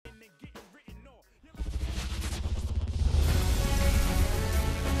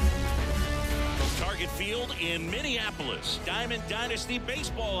Field in Minneapolis. Diamond Dynasty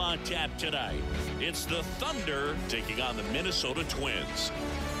Baseball on tap tonight. It's the Thunder taking on the Minnesota Twins.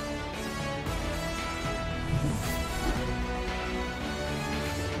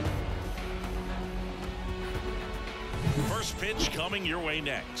 First pitch coming your way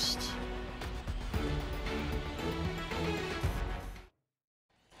next.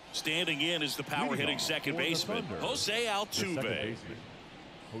 Standing in is the power-hitting second baseman, Jose Altuve.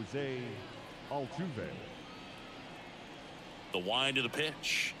 Jose Altuve. The wind of the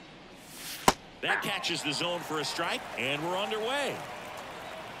pitch. That catches the zone for a strike, and we're underway.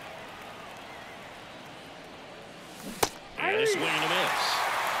 And a swing and a miss.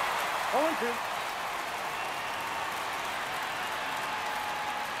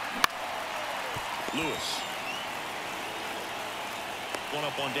 0-2. Lewis. One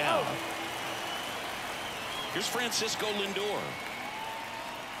up, one down. Here's Francisco Lindor.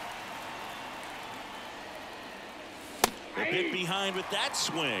 A bit behind with that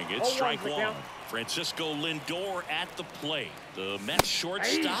swing. It's strike one. Francisco Lindor at the plate. The Mets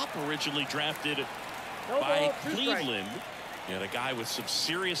shortstop, originally drafted by Cleveland. And a guy with some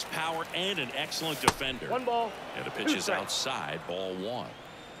serious power and an excellent defender. 1 ball. And the pitch is outside, ball one.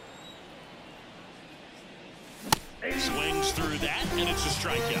 Swings through that, and it's a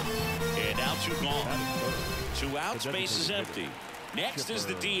strikeout. And now 2 gone. 2 outs, base is empty. Next is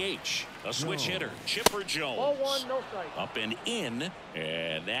the DH, a switch hitter, Chipper Jones. Ball 1, no strike. Up and in,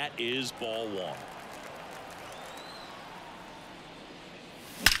 and that is ball 1.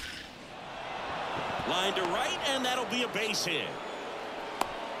 Line to right, and that'll be a base hit.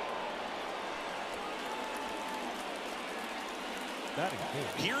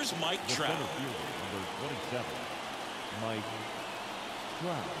 Here's Mike Trout. Number 27, Mike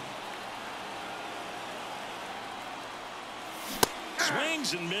Trout.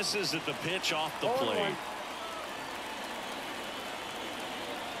 Swings and misses at the pitch off the plate.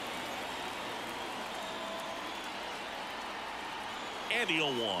 And the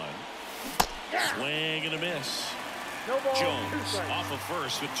 0-1. Swing and a miss. No ball, Jones off of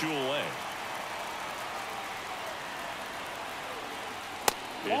first with 2 away.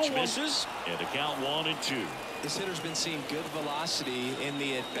 Pitch misses, and the count 1-2. This hitter's been seeing good velocity in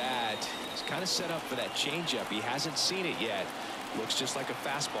the at-bat. He's kind of set up for that changeup. He hasn't seen it yet. Looks just like a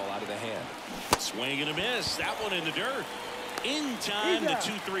fastball out of the hand. Swing and a miss. That one in the dirt. In time, the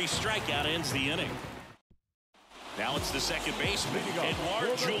 2-3 strikeout ends the inning. Now it's the second baseman,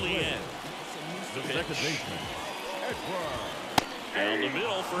 Edouard Julien. The second baseman, Edouard. Down the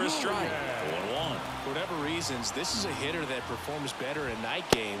middle for a strike. 1-1. For whatever reasons, this is a hitter that performs better in night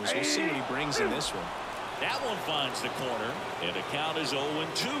games. We'll see what he brings in this one. That one finds the corner, and the count is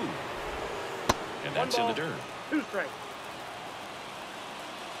 0-2. And that's in the dirt. 2 strikes.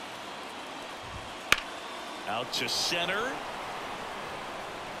 Out to center.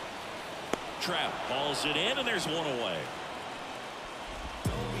 Trout balls it in, and there's 1 away.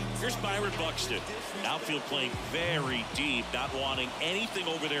 Here's Byron Buxton. Outfield playing very deep, not wanting anything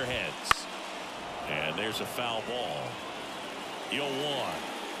over their heads. And there's a foul ball. 0-1.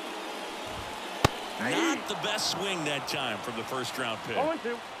 Not the best swing that time from the first round pick.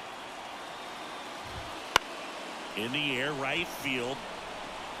 0-2. In the air, right field.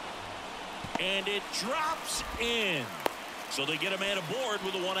 And it drops in. So they get a man aboard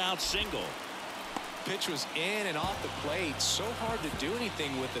with a 1-out single. Pitch was in and off the plate. So hard to do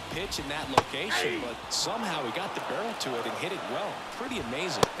anything with the pitch in that location, but somehow he got the barrel to it and hit it well. Pretty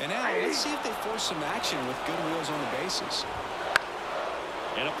amazing. And now let's see if they force some action with good wheels on the bases.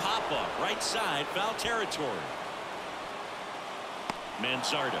 And a pop-up right side, foul territory.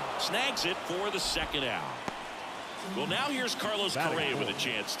 Manzardo snags it for the 2nd out. Well, now here's Carlos Correa with a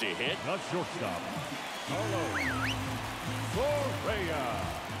chance to hit. Not shortstop, Carlos Correa.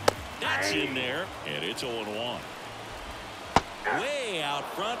 That's in there, and it's 0-1. Way out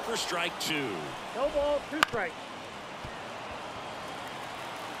front for strike 2. No ball, 2 strikes.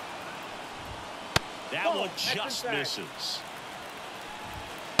 That one just misses.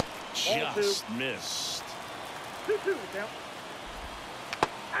 Just missed. 2-2 count.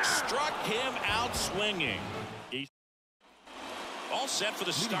 Struck him out swinging. All set for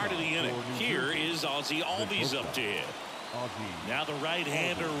the start of the inning. Here is Ozzie Albies up to hit. Now the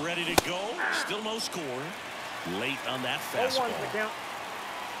right-hander ready to go. Still no score. Late on that fastball. 0-1 count.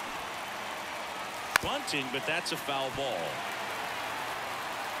 Bunting, but that's a foul ball.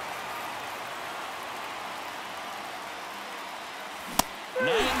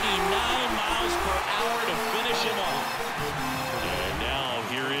 miles per hour to finish him off. And now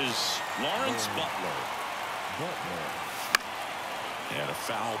here is Lawrence Butler. And a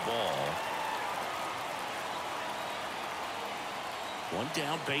foul ball. One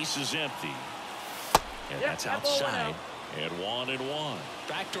down, base is empty. And that's outside. And 1-1.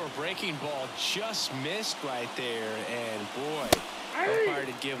 Backdoor breaking ball just missed right there. And boy, umpire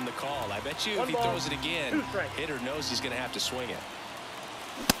did give him the call. I bet you if he throws it again, hitter knows he's going to have to swing it.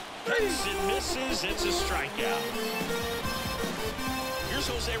 Hits and misses. It's a strikeout. Here's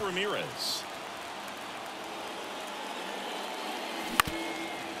Jose Ramirez.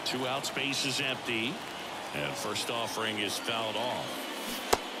 2 outs, base is empty. And first offering is fouled off.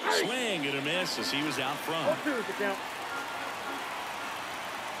 Swing and a miss as he was out front.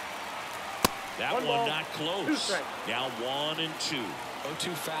 That one not close. Now 1-2.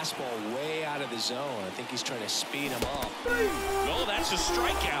 0-2 fastball way out of the zone. I think he's trying to speed him up. No, that's a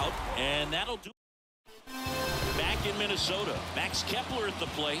strikeout, and that'll do. Back in Minnesota, Max Kepler at the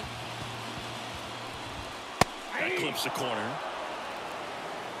plate. That clips the corner.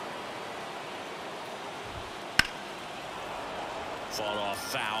 Fought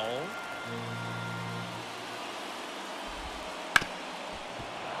off foul.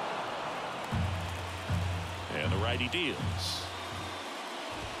 And the righty deals.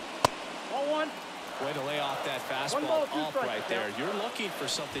 Ball 1. Way to lay off that fastball up right there. You're looking for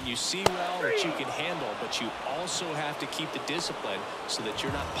something you see well that you can handle, but you also have to keep the discipline so that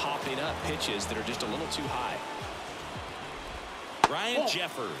you're not popping up pitches that are just a little too high. Ryan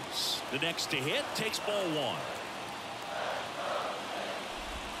Jeffers, the next to hit, takes ball 1.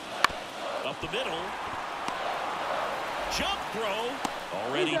 Up the middle. Jump throw.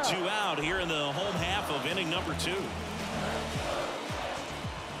 Already 2 out here in the home half of inning number 2.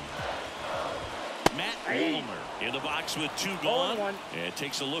 Matt Wallner in the box with 2 gone. And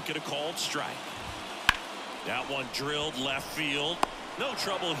takes a look at a called strike. That one drilled left field. No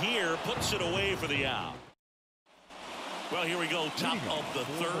trouble here. Puts it away for the out. Well, here we go. Top of the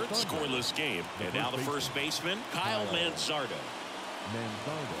 3rd. Scoreless game. And now the first baseman, Kyle Manzardo.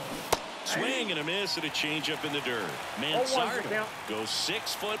 Swing and a miss and a changeup in the dirt. Manzardo goes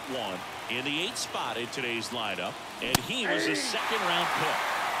 6'1" in the 8th spot in today's lineup, and he was a 2nd-round pick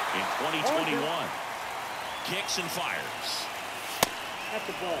in 2021. Kicks and fires. That's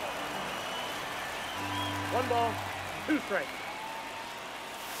the ball. 1 ball, 2 strikes.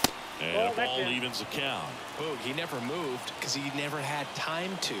 And the ball evens the count. Boog, he never moved because he never had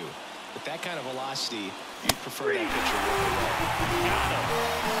time to. With that kind of velocity, you'd prefer that pitcher working well. Got him.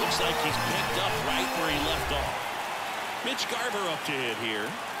 Looks like he's picked up right where he left off. Mitch Garver up to hit here.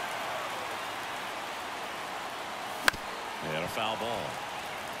 And a foul ball.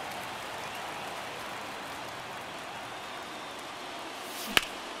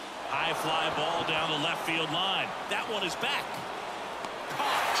 High fly ball down the left field line. That one is back.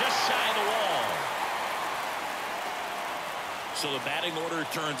 Caught just shy of the wall. So the batting order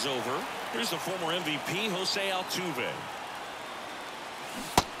turns over. Here's the former MVP, Jose Altuve.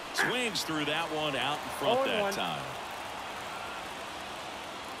 Swings through that one out in front that time.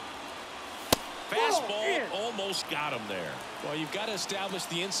 Fastball almost got him there. Well, you've got to establish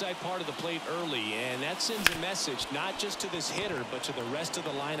the inside part of the plate early, and that sends a message not just to this hitter, but to the rest of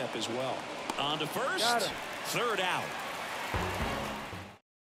the lineup as well. On to first, 3rd out.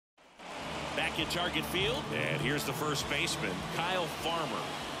 Back in target field, and here's the first baseman, Kyle Farmer.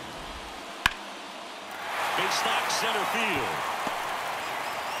 Base knock center field.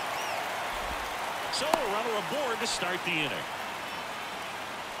 So a runner aboard to start the inning.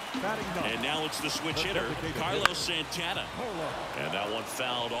 And now it's the switch hitter, Carlos Santana. And that one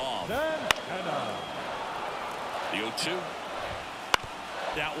fouled off. The 0-2.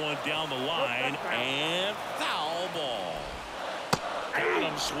 That one down the line, and foul ball. Got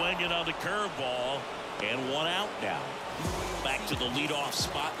him swinging on the curveball, and 1 out now. Back to the leadoff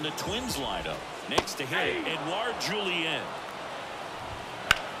spot in the Twins lineup. Next to hit, Edouard Julien.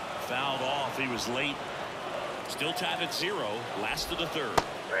 Fouled off. He was late. Still tied at 0. Last of the 3rd.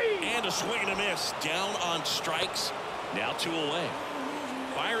 And a swing and a miss. Down on strikes. Now 2 away.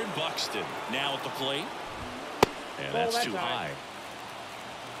 Byron Buxton now at the plate. And that's too high.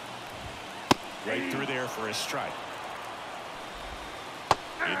 Right through there for a strike.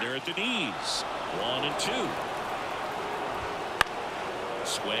 In there at the knees. 1-2.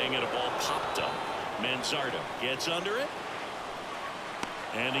 Swing and a ball popped up. Manzardo gets under it.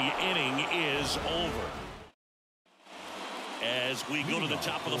 And the inning is over. As we go to the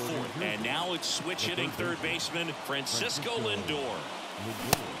top of the 4th. And now it's switch hitting 3rd baseman Francisco Lindor.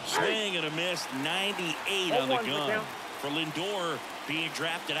 Swing and a miss. 98 on the gun. For Lindor, being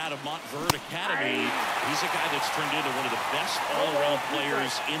drafted out of Montverde Academy, he's a guy that's turned into one of the best all-around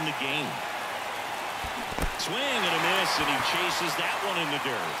players in the game. Swing and a miss, and he chases that one in the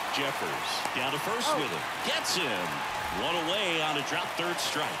dirt. Jeffers down to first with it. Gets him. One away on a drop third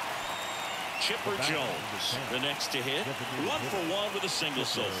strike. Chipper Jones, the next to hit. 1 for 1 with a single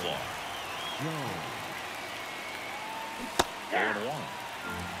so far. 0-1.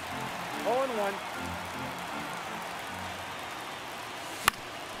 0-1.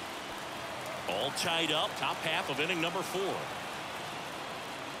 All tied up, top half of inning number 4.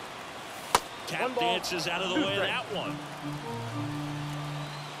 Tap dances out of the way of that one.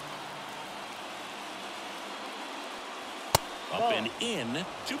 Up and in.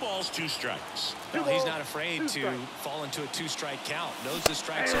 2 balls, 2 strikes. Well, he's not afraid to fall into a 2-strike count. Knows the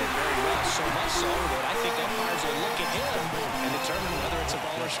strike zone very well. So much so that I think umpires will look at him and determine whether it's a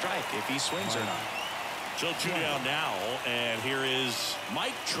ball or strike, if he swings or not. So 2 down now, and here is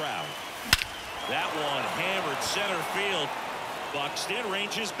Mike Trout. That one hammered center field. Buxton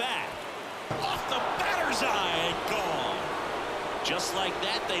ranges back. Off the batter's eye and gone. Just like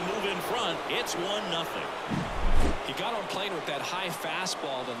that, they move in front. It's 1-0. He got on plane with that high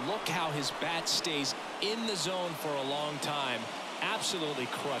fastball, and look how his bat stays in the zone for a long time. Absolutely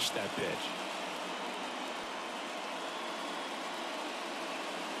crushed that pitch.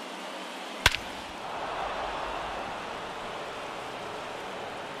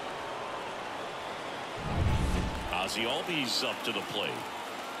 Ozzie Albies up to the plate.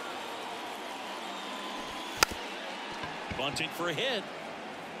 Bunting for a hit.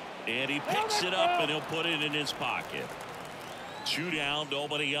 And he picks it up, and he'll put it in his pocket. 2 down,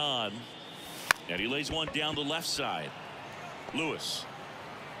 nobody on. And he lays one down the left side. Lewis.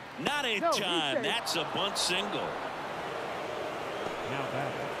 Not in time. That's a bunt single.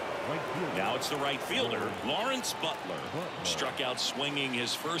 Now it's the right fielder, Lawrence Butler. Struck out swinging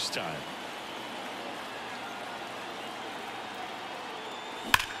his first time.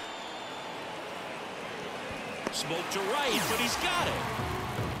 Smoke to right, but he's got it.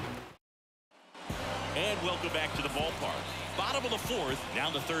 And welcome back to the ballpark. Bottom of the 4th,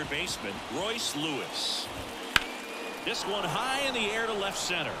 down to third baseman, Royce Lewis. This one high in the air to left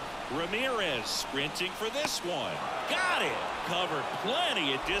center. Ramirez sprinting for this one. Got it. Covered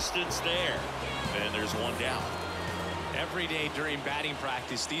plenty of distance there. And there's 1 down. Every day during batting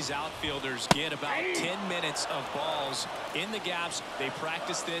practice, these outfielders get about 10 minutes of balls in the gaps. They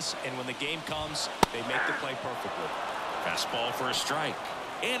practice this, and when the game comes, they make the play perfectly. Fastball for a strike.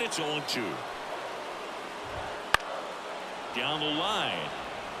 And it's 0-2. Down the line.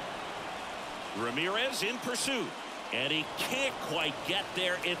 Ramirez in pursuit. And he can't quite get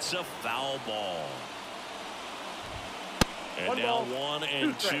there. It's a foul ball. And now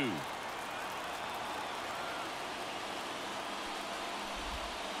 1-2.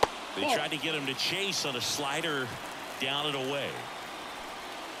 They tried to get him to chase on a slider down and away.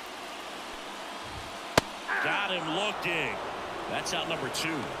 Got him looking. That's out number 2.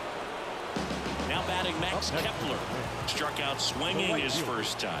 Now batting Max Kepler. Struck out swinging his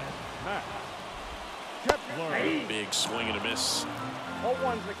first time. Big swing and a miss.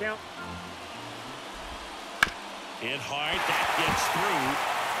 0-1's the count. Hit hard. That gets through.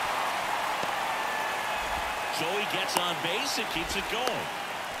 So he gets on base and keeps it going.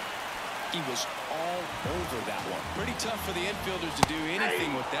 He was all over that one. Pretty tough for the infielders to do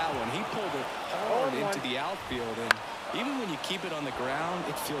anything with that one. He pulled it hard into the outfield, and even when you keep it on the ground,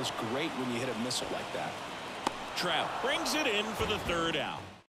 it feels great when you hit a missile like that. Trout brings it in for the 3rd out.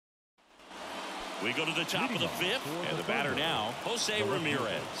 We go to the top of the 5th, and the batter now, Jose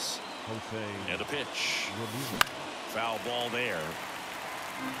Ramirez. And the pitch. Foul ball there.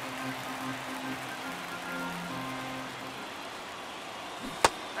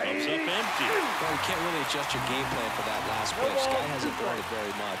 Comes up empty. Well, you can't really adjust your game plan for that last pitch. Guy hasn't thrown it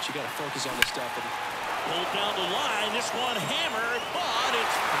very much. You got to focus on the stuff. Pulled down the line. This one hammered, but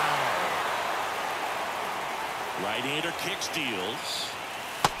it's foul. Right-hander kick steals.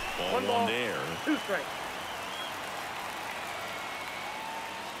 Ball 1 there. 2 strikes.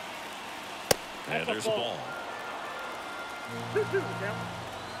 And there's a ball. 2-2 count.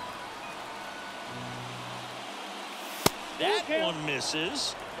 That one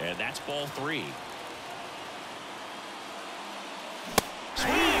misses, and that's ball 3.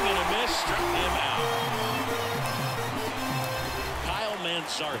 Swing and a miss, struck him out. Kyle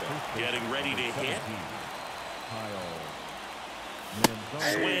Mansardo getting ready to hit.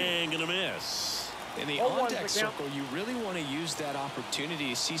 Swing and a miss. In the on-deck circle, you really want to use that opportunity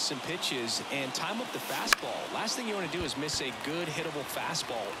to see some pitches and time up the fastball. Last thing you want to do is miss a good hittable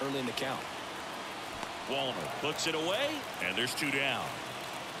fastball early in the count. Walner puts it away, and there's 2 down.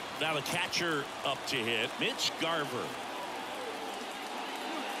 Now the catcher up to hit, Mitch Garver.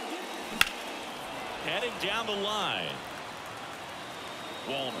 Heading down the line.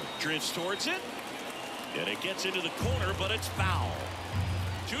 Wallner drifts towards it. And it gets into the corner, but it's foul.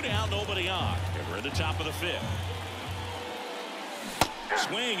 2 down, nobody on. And we're at the top of the 5th.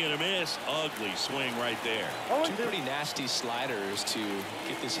 Swing and a miss. Ugly swing right there. 2 pretty nasty sliders to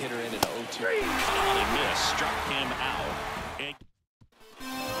get this hitter into the 0-2. On and miss. Struck him out.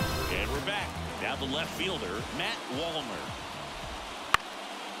 And we're back. Now the left fielder, Matt Wallner.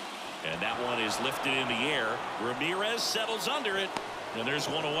 And that one is lifted in the air. Ramirez settles under it. And there's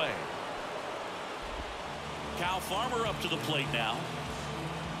one away. Kyle Farmer up to the plate now.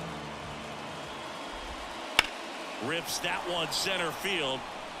 Rips that one center field.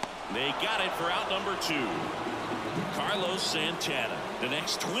 They got it for out number 2. Carlos Santana, the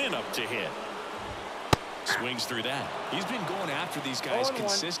next twin up to hit. Swings through that. He's been going after these guys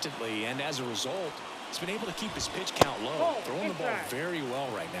consistently, and as a result, he's been able to keep his pitch count low, throwing the ball very well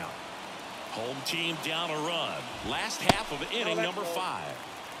right now. Home team down a run. Last half of inning number 5.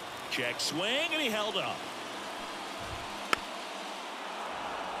 Check swing, and he held up.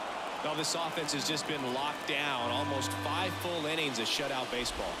 Well, this offense has just been locked down. Almost 5 full innings of shutout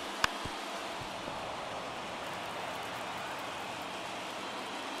baseball.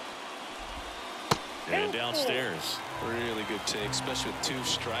 And downstairs. Really good take, especially with 2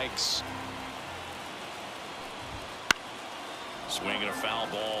 strikes. Swinging a foul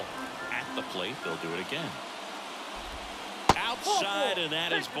ball at the plate. They'll do it again. Outside, and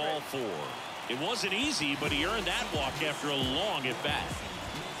that is ball 4. It wasn't easy, but he earned that walk after a long at bat.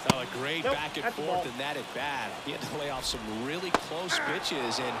 Oh, a great back and forth in that at bat. He had to lay off some really close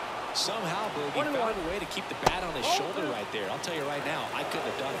pitches, and somehow Boogie found a way to keep the bat on his shoulder right there. I'll tell you right now, I couldn't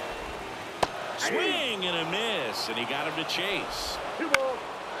have done it. Swing and a miss, and he got him to chase. 2 balls,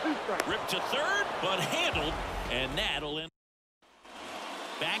 2 strikes. Ripped to third, but handled, and that'll end.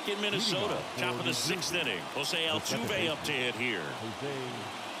 Back in Minnesota, top of the 6th inning. Jose Altuve up to hit here.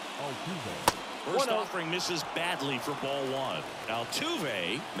 First offering misses badly for ball 1.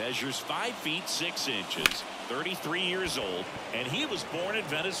 Altuve measures 5 feet 6 inches, 33 years old, and he was born in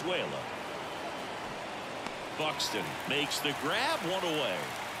Venezuela. Buxton makes the grab, 1 away.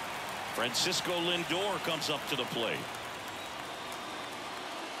 Francisco Lindor comes up to the plate.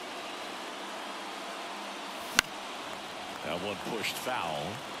 That one pushed foul.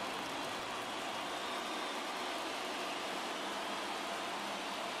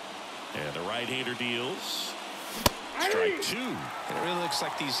 And the right-hander deals. Strike 2. And it really looks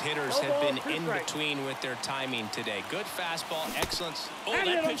like these hitters have been in between with their timing today. Good fastball, excellence. Oh,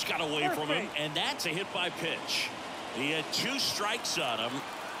 that pitch got away from him, and that's a hit by pitch. He had 2 strikes on him,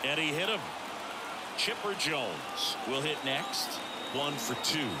 and he hit him. Chipper Jones will hit next. 1 for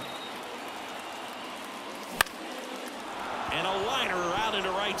 2. And a liner out into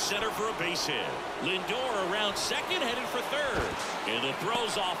right center for a base hit. Lindor around second, headed for third. And the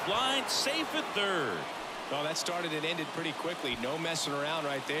throw's offline, safe at third. Well, that started and ended pretty quickly. No messing around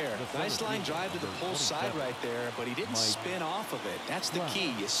right there. Nice line drive to the pull side right there, but he didn't spin off of it. That's the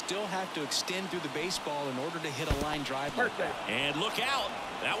key. You still have to extend through the baseball in order to hit a line drive like that. And look out.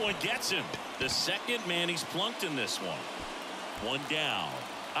 That one gets him. The second man he's plunked in this one. 1 down.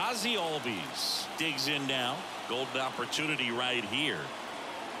 Ozzie Albies digs in now. Golden opportunity right here.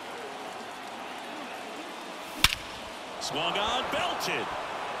 Swung on, belted.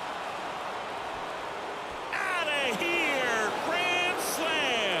 Out of here. Grand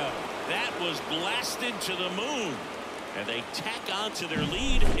slam. That was blasted to the moon. And they tack on to their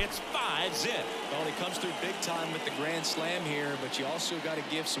lead. It's 5-zip. Well, he comes through big time with the grand slam here, but you also got to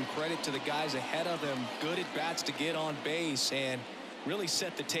give some credit to the guys ahead of him. Good at bats to get on base and really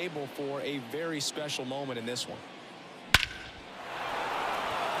set the table for a very special moment in this one.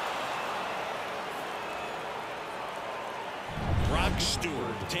 Brock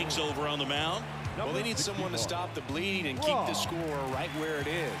Stewart takes over on the mound. Well, they need someone to stop the bleeding and keep the score right where it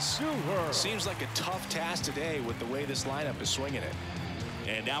is. Seems like a tough task today with the way this lineup is swinging it.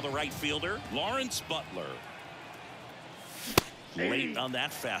 And now the right fielder, Lawrence Butler. Late on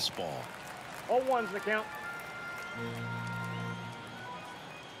that fastball. 0-1's the count.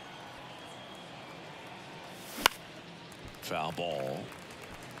 Foul ball.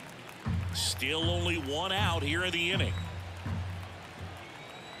 Still only 1 out here in the inning.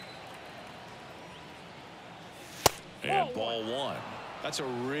 And ball 1. That's a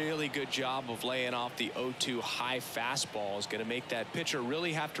really good job of laying off the 0-2 high fastball. Is going to make that pitcher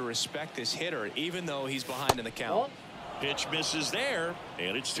really have to respect this hitter, even though he's behind in the count. Pitch misses there,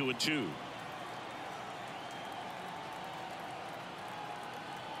 and it's 2-2.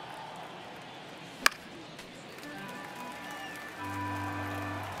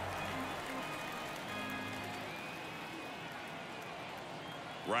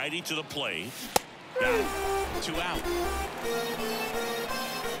 Righty to the plate. Got it. 2 out.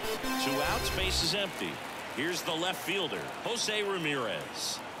 2 outs, base is empty. Here's the left fielder, Jose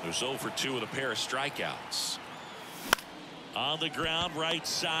Ramirez, who's 0 for 2 with a pair of strikeouts. On the ground, right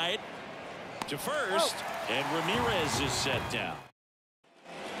side to first, and Ramirez is set down.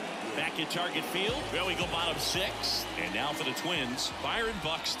 Back at target field. Well, we go bottom 6, and now for the Twins, Byron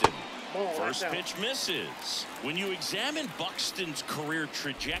Buxton. First pitch misses. When you examine Buxton's career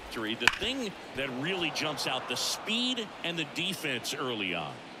trajectory, the thing that really jumps out, the speed and the defense early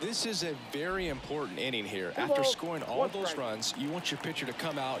on. This is a very important inning here. After scoring all those runs, you want your pitcher to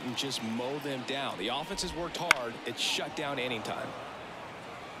come out and just mow them down. The offense has worked hard. It's shut down inning time.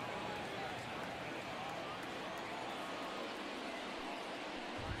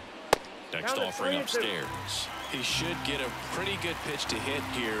 Next offering upstairs. He should get a pretty good pitch to hit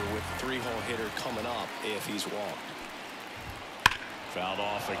here with 3-hole hitter coming up if he's walked. Fouled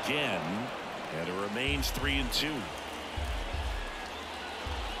off again, and it remains 3-2.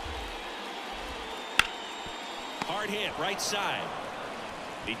 Hard hit right side.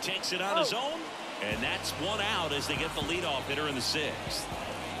 He takes it on his own, and that's 1 out as they get the leadoff hitter in the 6th.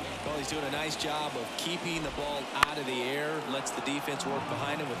 Well, he's doing a nice job of keeping the ball out of the air. Lets the defense work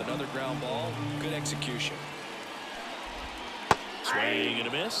behind him with another ground ball. Good execution. Swing and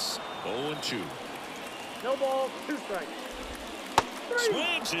a miss. 0-2. No ball, 2 strikes.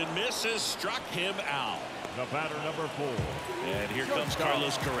 Swings and misses. Struck him out. The batter, number 4. And here comes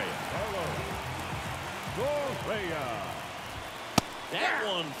Carlos Correa. Correa. That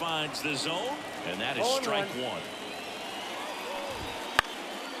one finds the zone, and that is strike 1.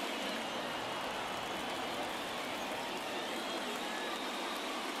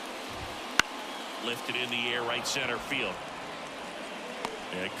 Lifted in the air, right center field.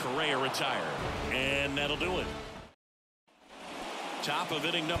 And Correa retired. And that'll do it. Top of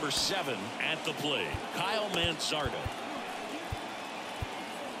inning number 7 at the plate, Kyle Manzardo.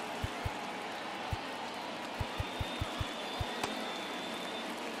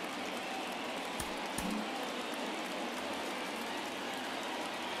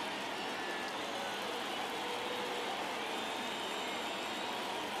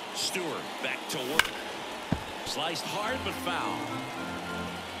 Stewart back to work. Sliced hard but foul.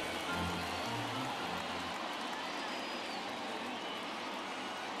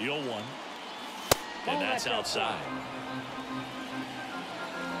 The 0-1. And that's outside.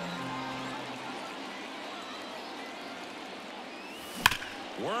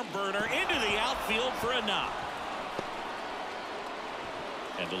 Worm burner into the outfield for a knock.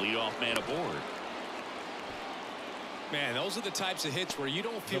 And the leadoff man aboard. Man, those are the types of hits where you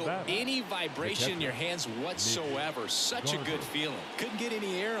don't feel any vibration in your hands whatsoever. Such a good feeling. Couldn't get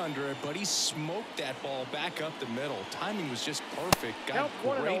any air under it, but he smoked that ball back up the middle. Timing was just perfect. Got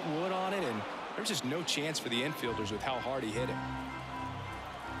great wood on it, and there's just no chance for the infielders with how hard he hit it.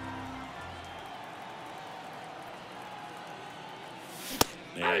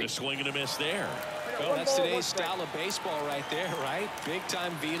 And a swing and a miss there. Well, that's today's style of baseball right there, right?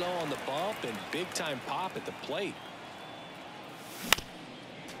 Big-time velo on the bump and big-time pop at the plate.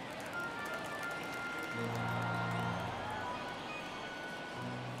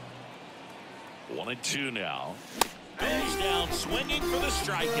 One and 2 now. Goes down swinging for the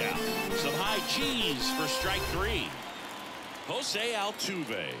strikeout. Some high G's for strike 3. Jose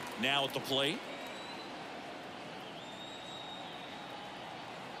Altuve now at the plate.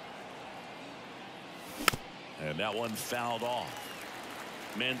 And that one fouled off.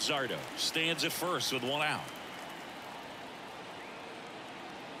 Manzardo stands at first with 1 out.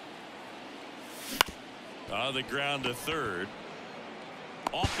 On the ground to third.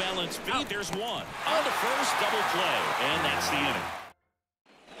 Off balance feet. There's 1. On to first, double play. And that's the inning.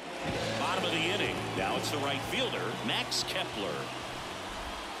 Bottom of the inning. Now it's the right fielder, Max Kepler.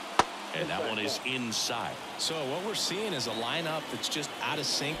 And that one is inside. So what we're seeing is a lineup that's just out of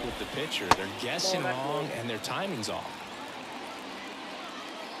sync with the pitcher. They're guessing wrong and their timing's off.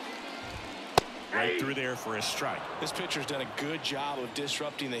 Right through there for a strike. This pitcher's done a good job of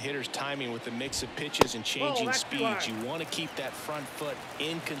disrupting the hitter's timing with the mix of pitches and changing speeds. You want to keep that front foot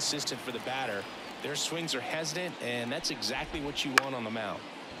inconsistent for the batter. Their swings are hesitant, and that's exactly what you want on the mound.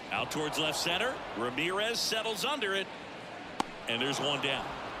 Out towards left center. Ramirez settles under it. And there's 1 down.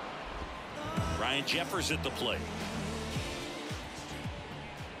 Ryan Jeffers at the plate.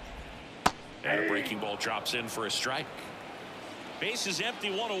 And a breaking ball drops in for a strike. Base is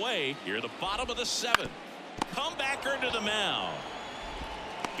empty, 1 away. Here at the bottom of the 7th. Comebacker to the mound.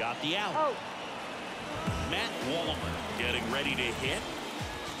 Got the out. Matt Wallman getting ready to hit.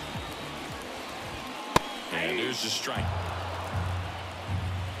 And there's the strike.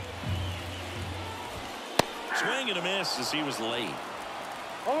 Swing and a miss as he was late.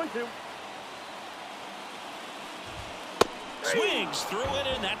 0-2. Swings through it,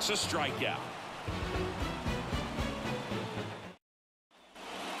 and that's a strikeout.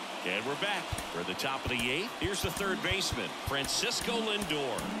 And we're back for the top of the 8th. Here's the third baseman, Francisco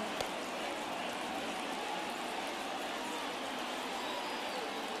Lindor.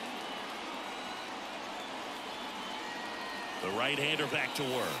 The right-hander back to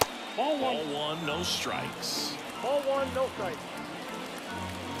work. Ball one. Ball one, no strikes. Ball one, no strikes.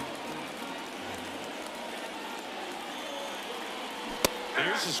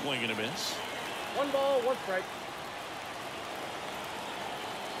 Here's a swing and a miss. 1 ball, 1 strike.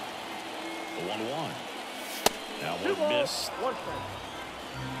 The 1-1. Now 2 one balls, missed. 1 strike.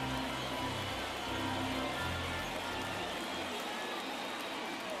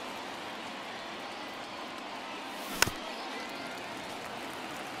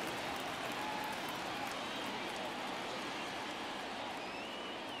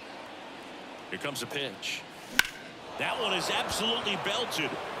 Here comes a pitch. That one is absolutely belted.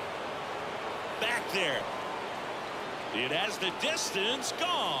 Back there. It has the distance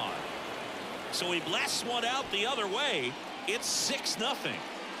gone. So he blasts one out the other way. It's 6-0.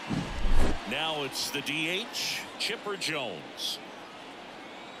 Now it's the DH, Chipper Jones.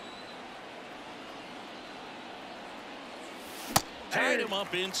 Tied him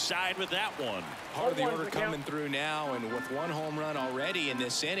up inside with that one. Part of the order coming through now, and with 1 home run already in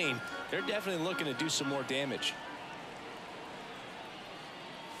this inning, they're definitely looking to do some more damage.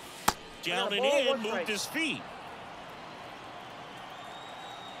 Down and in, moved his feet.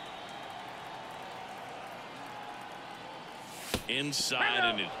 Inside,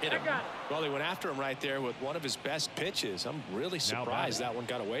 and it hit him. Well, they went after him right there with one of his best pitches. I'm really surprised that one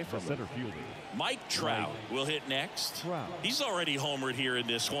got away from him. Center fielder, Mike Trout will hit next. He's already homered here in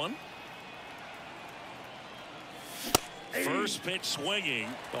this one. First pitch swinging.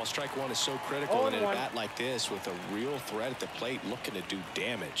 Well, strike one is so critical in a bat like this with a real threat at the plate looking to do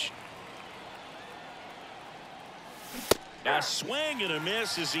damage. A swing and a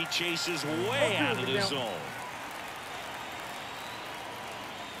miss as he chases way out of the zone.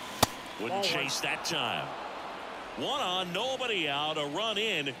 Wouldn't chase that time. 1 on, nobody out, a run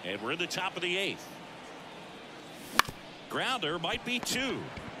in, and we're in the top of the 8th. Grounder might be 2.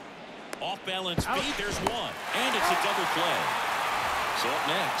 Off balance beat, there's 1, and it's a double play. So up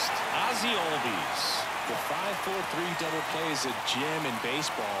next, Ozzie Albies. The 5-4-3 double play is a gem in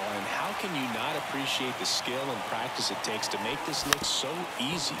baseball, and how can you not appreciate the skill and practice it takes to make this look so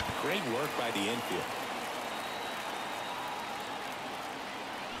easy? Great work by the infield.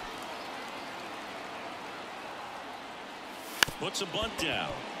 Puts a bunt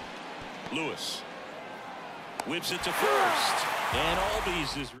down. Lewis whips it to first, and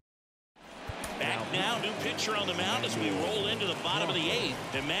Albies is back now. New pitcher on the mound as we roll into the bottom of the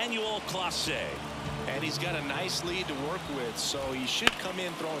 8th. Emmanuel Clase. And he's got a nice lead to work with, so he should come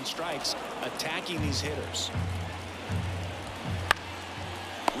in throwing strikes, attacking these hitters.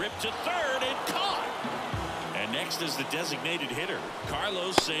 Ripped to third and caught. And next is the designated hitter,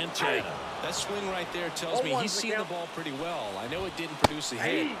 Carlos Santana. That swing right there tells me he's seen the ball pretty well. I know it didn't produce a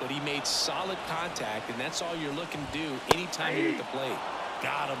hit, but he made solid contact, and that's all you're looking to do anytime you're at the plate.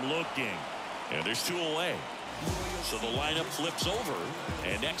 Got him looking. And there's 2 away. So the lineup flips over.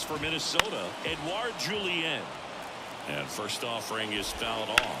 And next for Minnesota, Edouard Julien. And first offering is fouled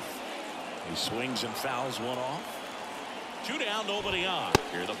off. He swings and fouls one off. 2 down, nobody on.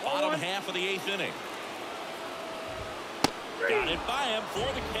 Here the bottom half of the 8th inning. Got it by him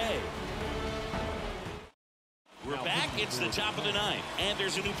for the K. We're back. It's the top of the 9th. And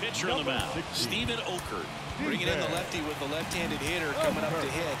there's a new pitcher on the mound. Steven Okert. Bringing in the lefty with the left-handed hitter coming up to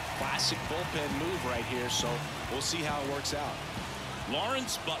hit. Classic bullpen move right here, so we'll see how it works out.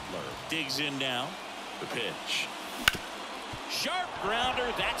 Lawrence Butler digs in now. The pitch. Sharp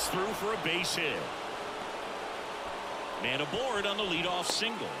grounder. That's through for a base hit. Man aboard on the leadoff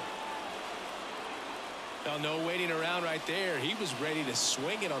single. Now, no waiting around right there. He was ready to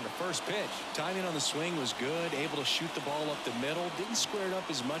swing it on the first pitch. Timing on the swing was good. Able to shoot the ball up the middle. Didn't square it up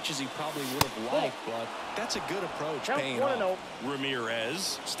as much as he probably would have liked, but that's a good approach, paying off.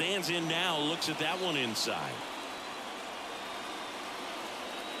 Ramirez stands in now. Looks at that one inside.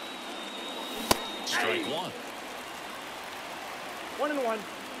 Strike 1. 1-1.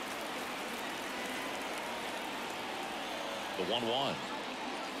 The 1-1.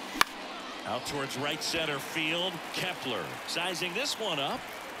 Out towards right center field. Kepler sizing this one up.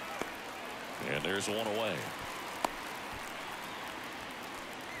 And there's one away.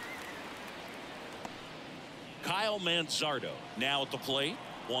 Kyle Manzardo now at the plate.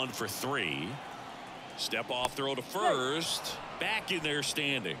 1 for 3. Step off throw to first. Back in there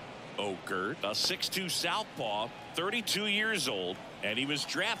standing. Okert, a 6'2 southpaw, 32 years old, and he was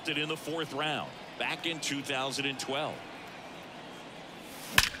drafted in the 4th round back in 2012.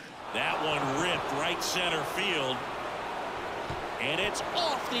 That one ripped right center field, and it's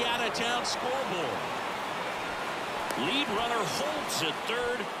off the out-of-town scoreboard. Lead runner holds at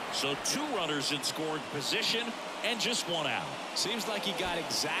third, so 2 runners in scoring position and just 1 out. Seems like he got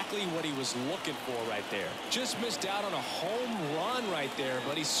exactly what he was looking for right there. Just missed out on a home run right there,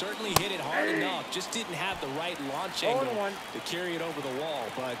 but he certainly hit it hard enough. Just didn't have the right launch angle to carry it over the wall,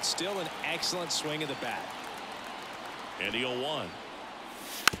 but still an excellent swing of the bat. And the 0-1.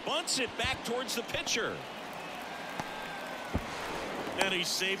 Bunts it back towards the pitcher. And he's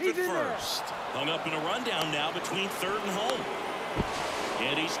safe at first. Hung up in a rundown now between third and home.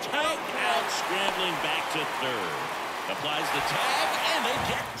 And he's tagged out, scrambling back to third. Applies the tag, and they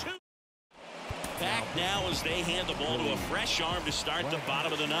get 2. Back now as they hand the ball to a fresh arm to start the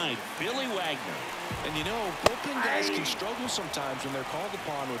bottom of the 9th, Billy Wagner. And you know, bullpen guys can struggle sometimes when they're called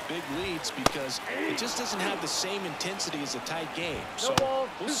upon with big leads because it just doesn't have the same intensity as a tight game. So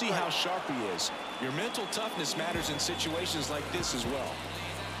we'll see how sharp he is. Your mental toughness matters in situations like this as well.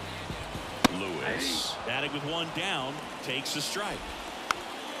 Lewis, batting with 1 down, takes a strike.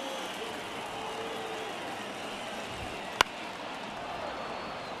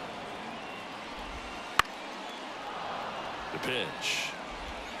 The pitch.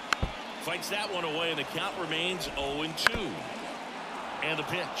 Fights that one away, and the count remains 0-2. And the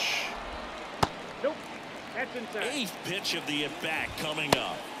pitch. Nope. That's inside. 8th pitch of the at-bat coming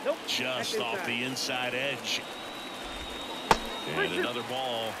up. Nope. Just off the inside edge. And another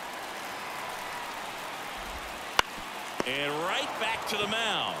ball. And right back to the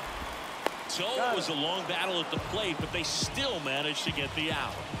mound. So it was a long battle at the plate, but they still managed to get the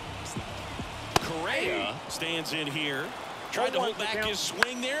out. Correa stands in here. Tried to hold back his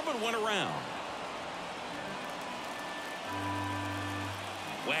swing there, but went around.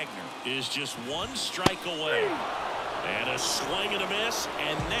 Wagner is just 1 strike away. And a swing and a miss,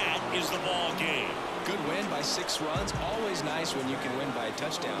 and that is the ball game. Good win by 6 runs. Always nice when you can win by a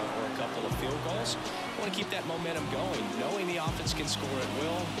touchdown or a couple of field goals. Want to keep that momentum going, knowing the offense can score at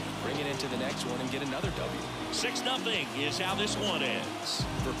will, bring it into the next one, and get another W. 6-0 is how this one ends.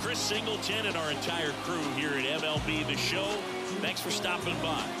 For Chris Singleton and our entire crew here at MLB The Show, thanks for stopping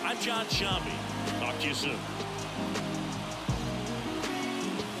by. I'm John Shambi. Talk to you soon.